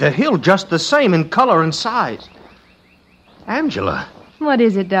tree, the hill, just the same in color and size. Angela. What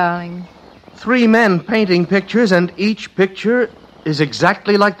is it, darling? 3 men painting pictures, and each picture is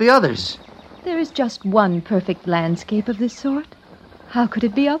exactly like the others. There is just one perfect landscape of this sort. How could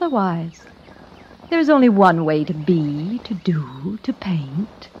it be otherwise? There's only one way to be, to do, to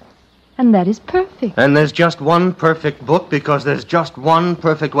paint. And that is perfect. And there's just one perfect book because there's just one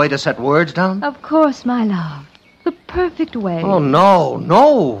perfect way to set words down? Of course, my love. The perfect way. Oh,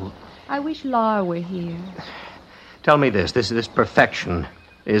 no. I wish Lar were here. Tell me this perfection.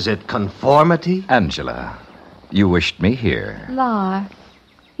 Is it conformity? Angela, you wished me here. Lar,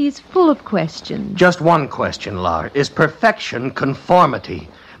 he's full of questions. Just one question, Lar. Is perfection conformity?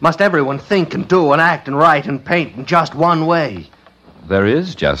 Must everyone think and do and act and write and paint in just one way? There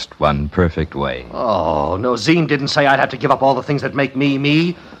is just one perfect way. Oh, no, Zine didn't say I'd have to give up all the things that make me,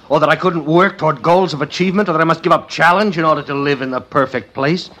 me, or that I couldn't work toward goals of achievement, or that I must give up challenge in order to live in the perfect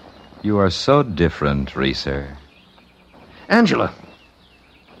place. You are so different, Risa. Angela,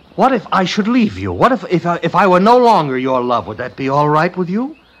 what if I should leave you? What if I were no longer your love? Would that be all right with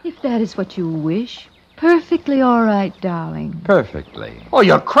you? If that is what you wish, perfectly all right, darling. Perfectly. Oh,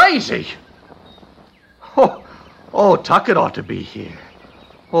 you're crazy. Oh, Tuckett ought to be here.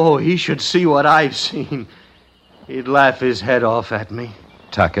 Oh, he should see what I've seen. He'd laugh his head off at me.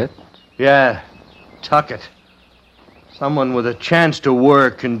 Tuckett? Yeah, Tuckett. Someone with a chance to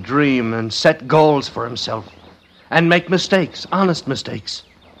work and dream and set goals for himself. And make mistakes, honest mistakes.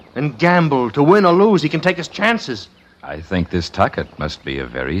 And gamble to win or lose. He can take his chances. I think this Tuckett must be a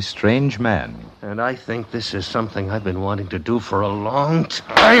very strange man. And I think this is something I've been wanting to do for a long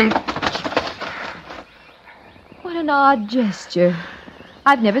time. What an odd gesture.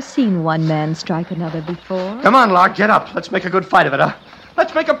 I've never seen one man strike another before. Come on, Lark, get up. Let's make a good fight of it, huh?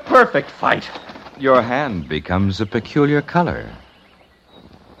 Let's make a perfect fight. Your hand becomes a peculiar color.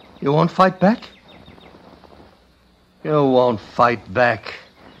 You won't fight back? You won't fight back.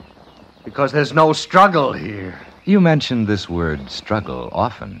 Because there's no struggle here. You mentioned this word, struggle,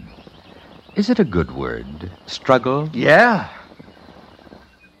 often. Is it a good word, struggle? Yeah.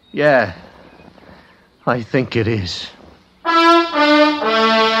 I think it is.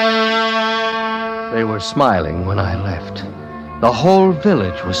 They were smiling when I left. The whole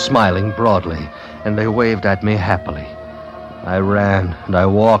village was smiling broadly, and they waved at me happily. I ran, and I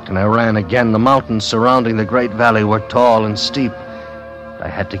walked, and I ran again. The mountains surrounding the great valley were tall and steep. I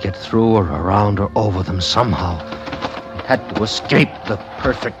had to get through or around or over them somehow. I had to escape the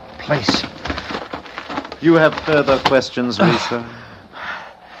perfect place. You have further questions, Lisa?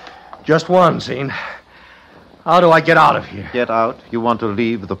 Just one, Zine. How do I get out of here? Get out? You want to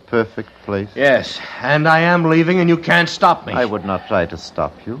leave the perfect place? Yes, and I am leaving, and you can't stop me. I would not try to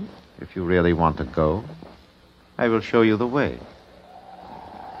stop you if you really want to go. I will show you the way.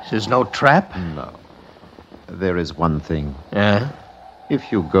 This is no trap? No. There is one thing. Yeah?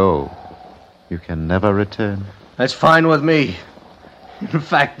 If you go, you can never return. That's fine with me. In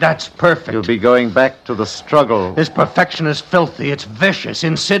fact, that's perfect. You'll be going back to the struggle. This perfection is filthy. It's vicious,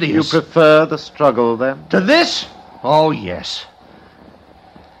 insidious. You prefer the struggle, then? To this? Oh, yes.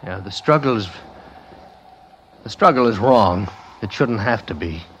 Yeah, the struggle is wrong. It shouldn't have to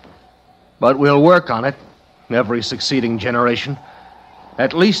be. But we'll work on it, every succeeding generation.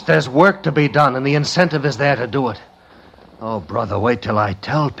 At least there's work to be done, and the incentive is there to do it. Oh, brother, wait till I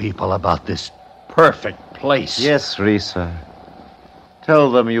tell people about this perfect place. Yes, Risa.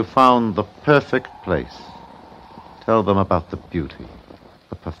 Tell them you found the perfect place. Tell them about the beauty,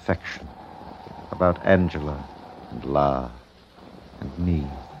 the perfection, about Angela and La and me.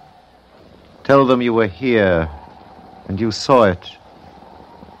 Tell them you were here and you saw it,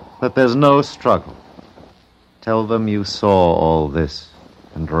 that there's no struggle. Tell them you saw all this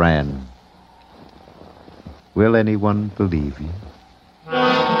and ran. Will anyone believe you?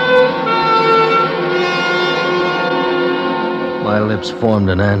 My lips formed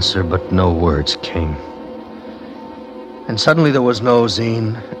an answer, but no words came. And suddenly there was no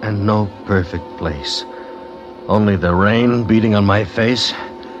Zine and no perfect place. Only the rain beating on my face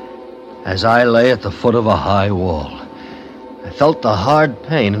as I lay at the foot of a high wall. I felt the hard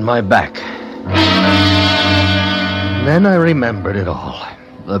pain in my back. Then I remembered it all.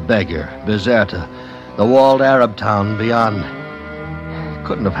 The beggar, Bizerta, the walled Arab town beyond. It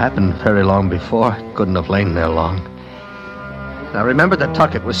couldn't have happened very long before. It couldn't have lain there long. I remembered that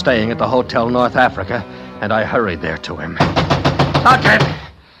Tuckett was staying at the Hotel North Africa, and I hurried there to him. Tuckett!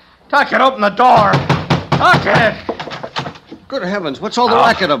 Tuckett, open the door! Tuckett! Good heavens, what's all the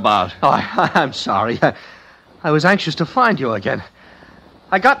racket about? Oh, I'm sorry. I was anxious to find you again.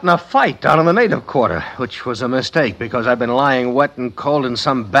 I got in a fight down in the native quarter, which was a mistake because I've been lying wet and cold in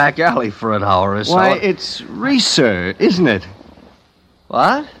some back alley for an hour or so. Why, it's Reeser, isn't it?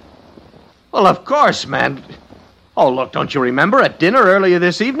 What? Well, of course, man. Oh, look, don't you remember at dinner earlier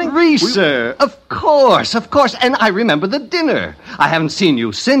this evening? Reeser, of course. And I remember the dinner. I haven't seen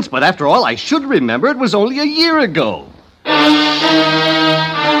you since, but after all, I should remember it was only a year ago.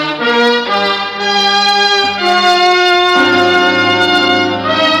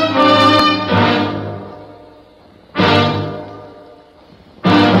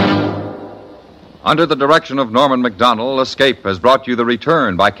 Under the direction of Norman Macdonnell, Escape has brought you The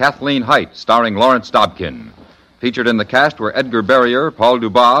Return by Kathleen Hite, starring Lawrence Dobkin. Featured in the cast were Edgar Barrier, Paul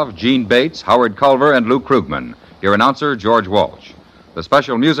Dubov, Gene Bates, Howard Culver, and Lou Krugman. Your announcer, George Walsh. The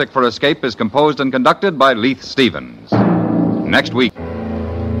special music for Escape is composed and conducted by Leith Stevens. Next week.